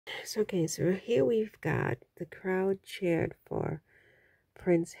Okay, so here we've got the crowd cheered for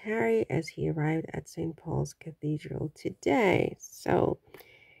Prince Harry as he arrived at St. Paul's Cathedral today. So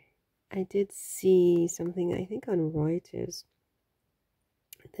I did see something, I think, on Reuters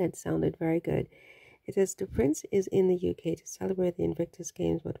that sounded very good. It says the prince is in the UK to celebrate the Invictus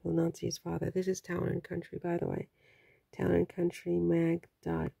Games but will not see his father. This is Town and Country, by the way.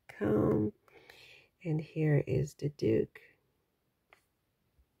 townandcountrymag.com. And here is the Duke.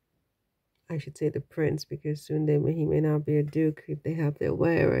 I should say the prince, because soon he may not be a duke if they have their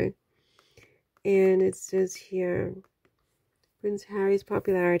way, right? And it says here, Prince Harry's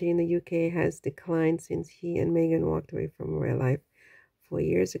popularity in the UK has declined since he and Meghan walked away from real life 4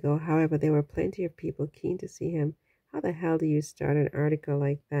 years ago. However, there were plenty of people keen to see him. How the hell do you start an article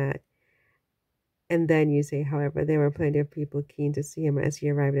like that? And then you say, however, there were plenty of people keen to see him as he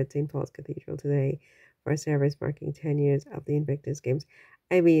arrived at St. Paul's Cathedral today for a service marking 10 years of the Invictus Games.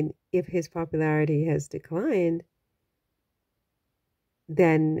 I mean, if his popularity has declined,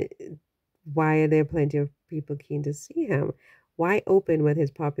 then why are there plenty of people keen to see him? Why open with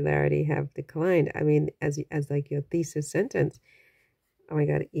his popularity have declined? I mean, as like your thesis sentence. Oh my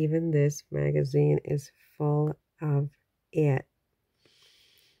God, even this magazine is full of it.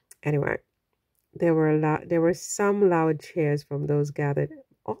 Anyway, there were some loud cheers from those gathered.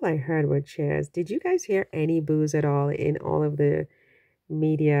 All I heard were cheers. Did you guys hear any boos at all in all of the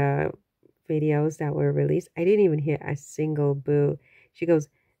media videos that were released? I didn't even hear a single boo. She goes,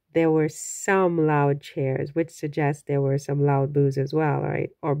 there were some loud cheers, which suggests there were some loud boos as well, right?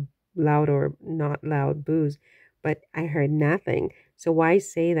 Or loud or not loud boos. But I heard nothing. So why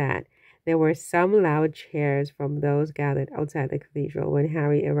say that? There were some loud cheers from those gathered outside the cathedral when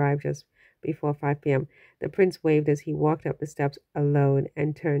Harry arrived just before 5 p.m. The prince waved as he walked up the steps alone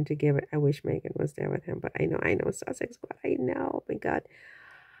and turned to give it. I wish Meghan was there with him, but I know, Sussex, but I know, oh my God.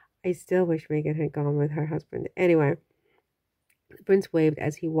 I still wish Meghan had gone with her husband. Anyway, the prince waved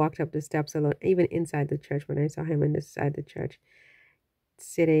as he walked up the steps alone, even inside the church. When I saw him inside the church,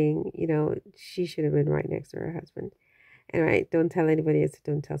 sitting, she should have been right next to her husband. Anyway, don't tell anybody.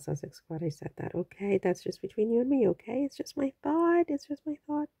 Don't tell Sussex Squad I said that. Okay, that's just between you and me. Okay, it's just my thought.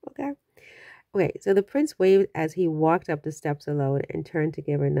 Okay. Okay, so the prince waved as he walked up the steps alone and turned to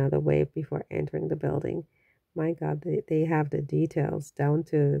give another wave before entering the building. My God, they have the details down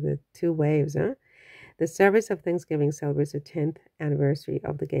to the 2 waves, huh? The service of Thanksgiving celebrates the 10th anniversary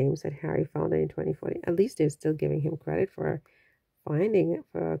of the games that Harry founded in 2040. At least they're still giving him credit for creating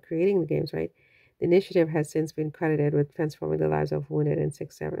the games, right? The initiative has since been credited with transforming the lives of wounded and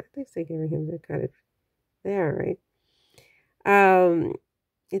sick service. I think they're giving him the credit there, right?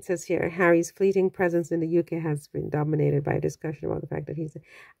 It says here, Harry's fleeting presence in the UK has been dominated by a discussion about the fact that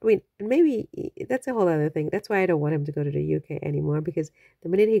maybe that's a whole other thing. That's why I don't want him to go to the UK anymore, because the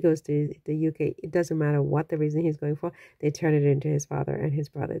minute he goes to the UK, it doesn't matter what the reason he's going for, they turn it into his father and his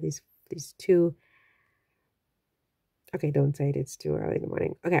brother. These two. Okay, don't say it. It's too early in the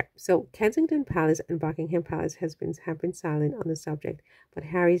morning. Okay, so Kensington Palace and Buckingham Palace have been silent on the subject, but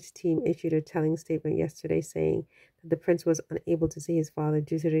Harry's team issued a telling statement yesterday saying that the prince was unable to see his father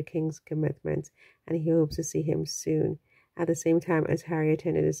due to the king's commitments, and he hopes to see him soon. At the same time as Harry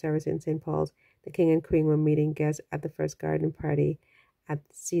attended a service in St. Paul's, the king and queen were meeting guests at the first garden party at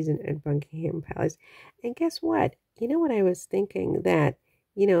the season at Buckingham Palace. And guess what? You know what I was thinking? That,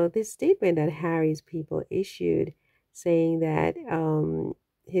 this statement that Harry's people issued, saying that the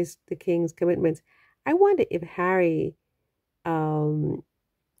king's commitments. I wonder if Harry,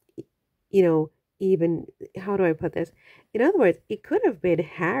 even, how do I put this? In other words, it could have been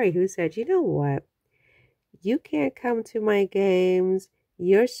Harry who said, you know what, you can't come to my games.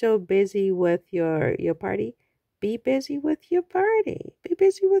 You're so busy with your party. Be busy with your party. Be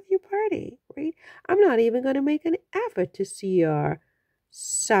busy with your party, right? I'm not even going to make an effort to see your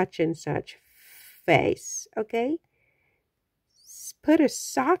such and such face, okay? Put a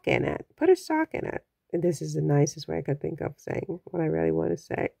sock in it. Put a sock in it. And this is the nicest way I could think of saying what I really want to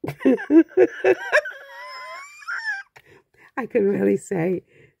say. I could really say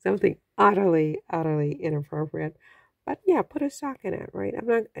something utterly, utterly inappropriate. But yeah, put a sock in it, right? I'm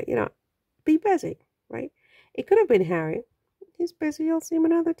not, be busy, right? It could have been Harry. He's busy. You'll see him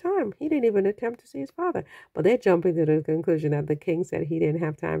another time. He didn't even attempt to see his father. But they're jumping to the conclusion that the king said he didn't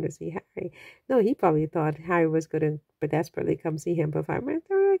have time to see Harry. No, he probably thought Harry was going to desperately come see him for 5 minutes.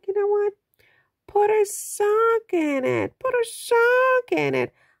 They're like, you know what? Put a sock in it. Put a sock in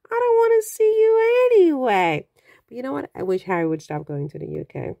it. I don't want to see you anyway. But you know what? I wish Harry would stop going to the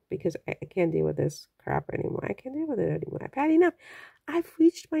UK, because I can't deal with this crap anymore. I can't deal with it anymore. I've had enough. I've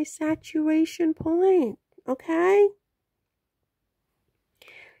reached my saturation point. Okay?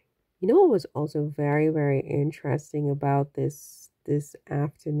 You know what was also very, very interesting about this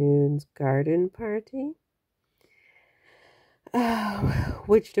afternoon's garden party?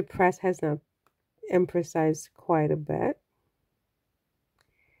 Which the press has not emphasized quite a bit,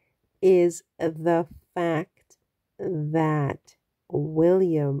 is the fact that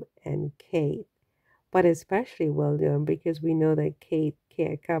William and Kate, but especially William, because we know that Kate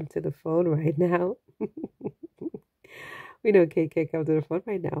can't come to the phone right now. We know Kate can't come to the phone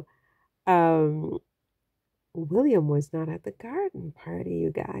right now. Um, William was not at the garden party,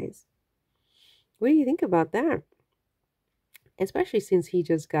 you guys. What do you think about that? Especially since he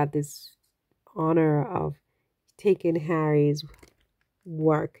just got this honor of taking Harry's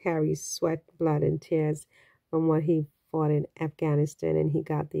work, Harry's sweat, blood, and tears from what he fought in Afghanistan, and he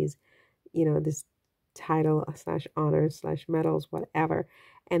got these, this title slash honors slash medals, whatever,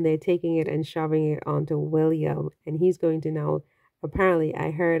 and they're taking it and shoving it onto William, and he's going to now. Apparently,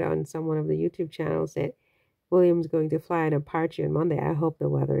 I heard on some one of the YouTube channels that William's going to fly in a Apache on Monday. I hope the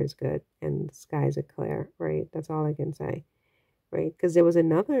weather is good and the skies are clear, right? That's all I can say, right? Because there was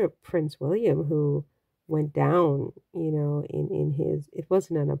another Prince William who went down, in his, it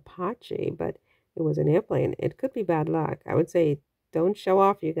wasn't an Apache, but it was an airplane. It could be bad luck. I would say don't show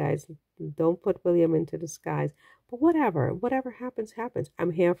off, you guys. Don't put William into the skies. But whatever happens, happens.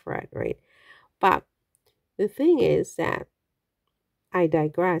 I'm here for it, right? But the thing is that I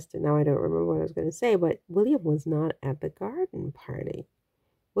digressed, and now I don't remember what I was going to say, but William was not at the garden party.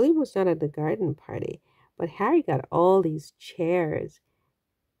 William was not at the garden party, but Harry got all these chairs,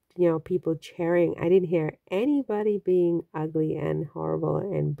 people cheering. I didn't hear anybody being ugly and horrible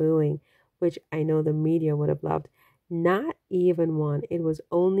and booing, which I know the media would have loved. Not even one. It was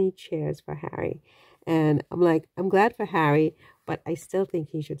only cheers for Harry. And I'm like, I'm glad for Harry, but I still think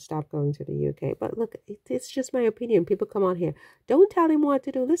he should stop going to the UK. But look, it's just my opinion. People come on here. Don't tell him what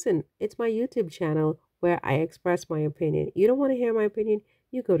to do. Listen, it's my YouTube channel where I express my opinion. You don't want to hear my opinion?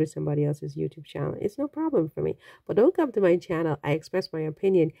 You go to somebody else's YouTube channel. It's no problem for me. But don't come to my channel. I express my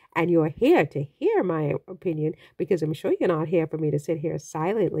opinion, and you're here to hear my opinion, because I'm sure you're not here for me to sit here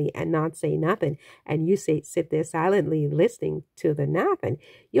silently and not say nothing. And you sit there silently listening to the nothing.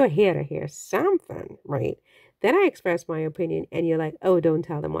 You're here to hear something, right? Then I express my opinion, and you're like, oh, don't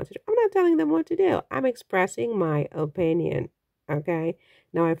tell them what to do. I'm not telling them what to do. I'm expressing my opinion, okay?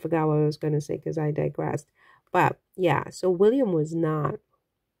 Now I forgot what I was going to say because I digressed. But, yeah, so William was not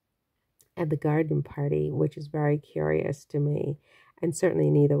at the garden party, which is very curious to me, and certainly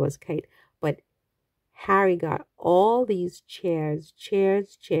neither was Kate. But Harry got all these chairs,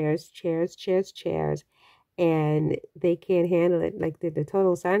 and they can't handle it. Like the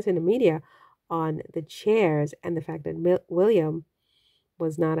total silence in the media on the chairs and the fact that William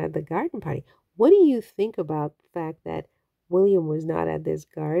was not at the garden party. What do you think about the fact that William was not at this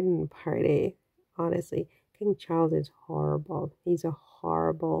garden party? Honestly, King Charles is horrible. He's a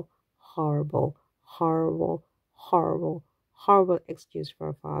horrible, horrible, horrible, horrible, horrible excuse for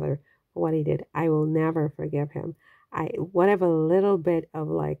a father for what he did. I will never forgive him. Whatever little bit of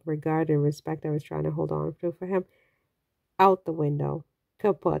like regard and respect I was trying to hold on to for him, out the window,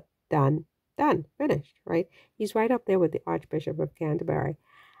 kaput, done, finished, right? He's right up there with the Archbishop of Canterbury.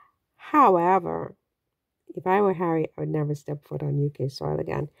 However, if I were Harry, I would never step foot on UK soil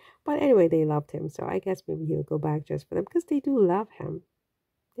again. But anyway, they loved him, so I guess maybe he'll go back just for them, because they do love him.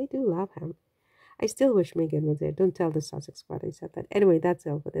 They do love him. I still wish Meghan was there. Don't tell the Sussex squad I said that. Anyway, that's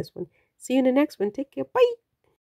all for this one. See you in the next one. Take care. Bye.